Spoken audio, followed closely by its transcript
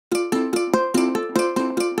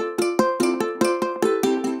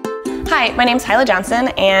Hi, my name's Hyla Johnson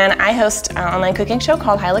and I host an online cooking show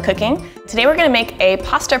called Hyla Cooking. Today we're going to make a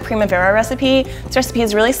pasta primavera recipe. This recipe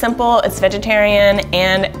is really simple, it's vegetarian,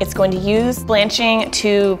 and it's going to use blanching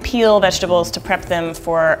to peel vegetables to prep them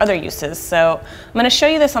for other uses. So I'm going to show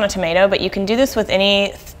you this on a tomato, but you can do this with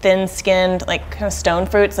any thin-skinned, like kind of stone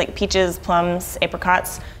fruits like peaches, plums,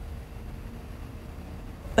 apricots.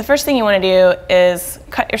 The first thing you want to do is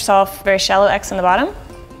cut yourself a very shallow X in the bottom.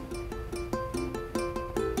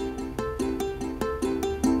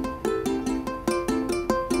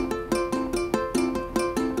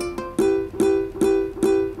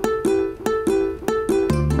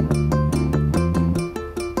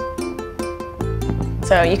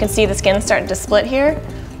 So you can see the skin starting to split here.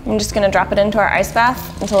 I'm just going to drop it into our ice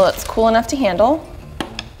bath until it's cool enough to handle.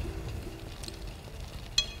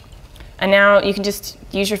 And now you can just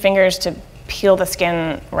use your fingers to peel the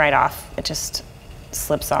skin right off. It just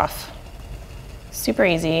slips off. Super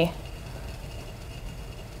easy.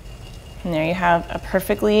 And there you have a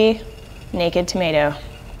perfectly naked tomato.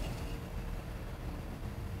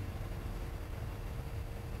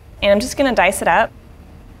 And I'm just going to dice it up.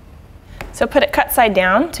 So put it cut side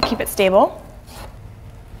down to keep it stable.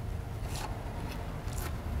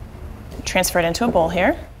 Transfer it into a bowl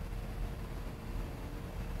here.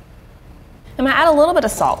 I'm going to add a little bit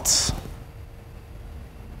of salt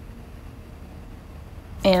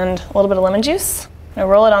and a little bit of lemon juice. I'm going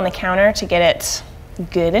to roll it on the counter to get it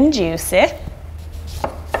good and juicy.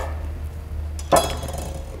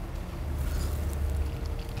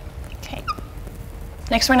 Okay.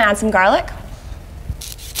 Next we're going to add some garlic.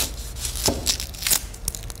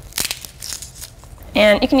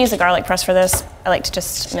 And you can use a garlic press for this. I like to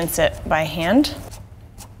just mince it by hand.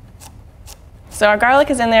 So our garlic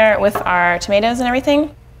is in there with our tomatoes and everything.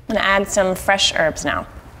 I'm gonna add some fresh herbs now.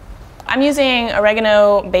 I'm using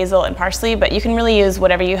oregano, basil, and parsley, but you can really use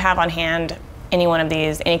whatever you have on hand, any one of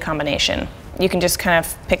these, any combination. You can just kind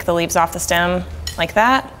of pick the leaves off the stem like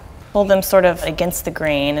that, hold them sort of against the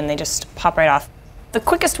grain, and they just pop right off. The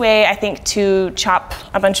quickest way, I think, to chop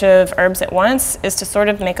a bunch of herbs at once is to sort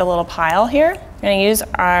of make a little pile here. I'm gonna use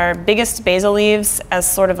our biggest basil leaves as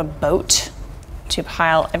sort of a boat to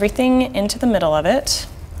pile everything into the middle of it.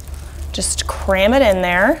 Just cram it in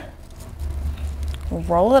there,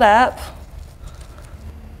 roll it up,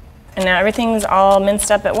 and now everything's all minced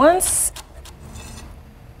up at once.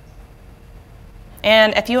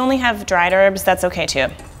 And if you only have dried herbs, that's okay too.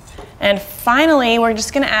 And finally, we're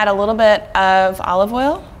just gonna add a little bit of olive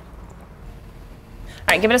oil. All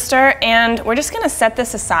right, give it a stir, and we're just gonna set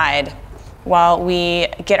this aside while we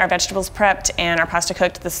get our vegetables prepped and our pasta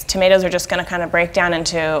cooked. The tomatoes are just gonna kind of break down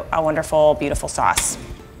into a wonderful, beautiful sauce.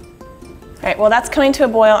 All right, well that's coming to a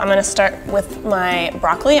boil. I'm gonna start with my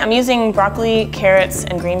broccoli. I'm using broccoli, carrots,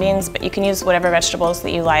 and green beans, but you can use whatever vegetables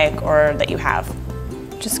that you like or that you have.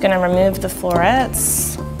 Just gonna remove the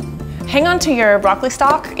florets. Hang on to your broccoli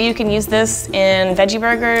stalk. You can use this in veggie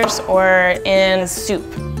burgers or in soup.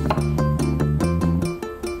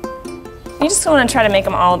 You just want to try to make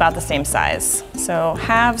them all about the same size. So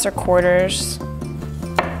halves or quarters.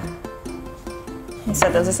 And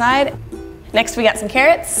set those aside. Next we got some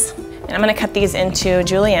carrots, and I'm going to cut these into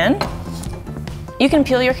julienne. You can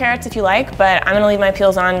peel your carrots if you like, but I'm going to leave my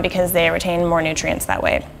peels on because they retain more nutrients that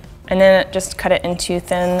way. And then just cut it into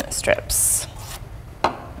thin strips.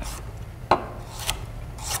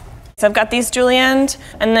 So I've got these julienned,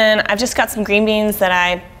 and then I've just got some green beans that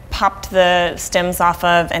I popped the stems off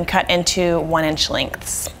of and cut into 1-inch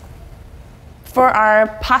lengths. For our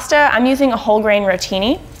pasta, I'm using a whole grain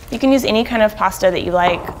rotini. You can use any kind of pasta that you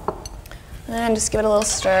like. And just give it a little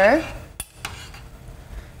stir.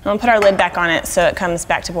 I'm gonna put our lid back on it so it comes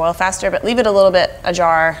back to boil faster, but leave it a little bit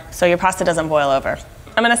ajar so your pasta doesn't boil over.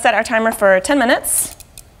 I'm gonna set our timer for 10 minutes.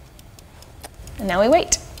 And now we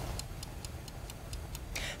wait.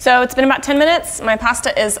 So it's been about 10 minutes. My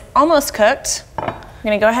pasta is almost cooked. We're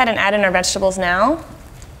gonna go ahead and add in our vegetables now.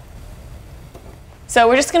 So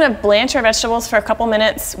we're just gonna blanch our vegetables for a couple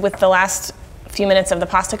minutes with the last few minutes of the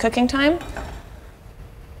pasta cooking time.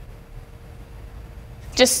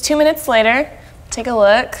 Just 2 minutes later, take a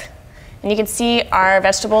look, and you can see our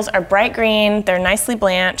vegetables are bright green, they're nicely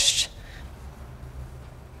blanched.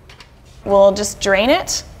 We'll just drain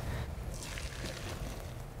it.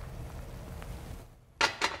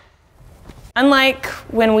 Unlike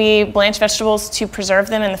when we blanch vegetables to preserve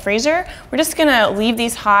them in the freezer, we're just gonna leave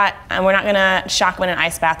these hot, and we're not gonna shock them in an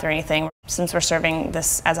ice bath or anything since we're serving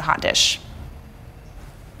this as a hot dish.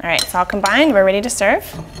 All right, it's all combined, we're ready to serve.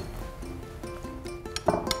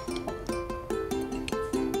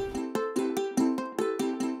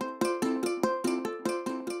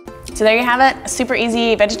 So there you have it, a super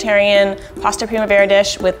easy vegetarian pasta primavera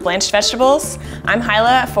dish with blanched vegetables. I'm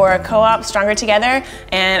Hyla for Co+op Stronger Together,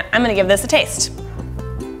 and I'm gonna give this a taste.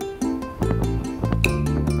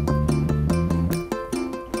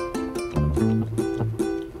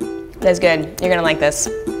 That's good, you're gonna like this.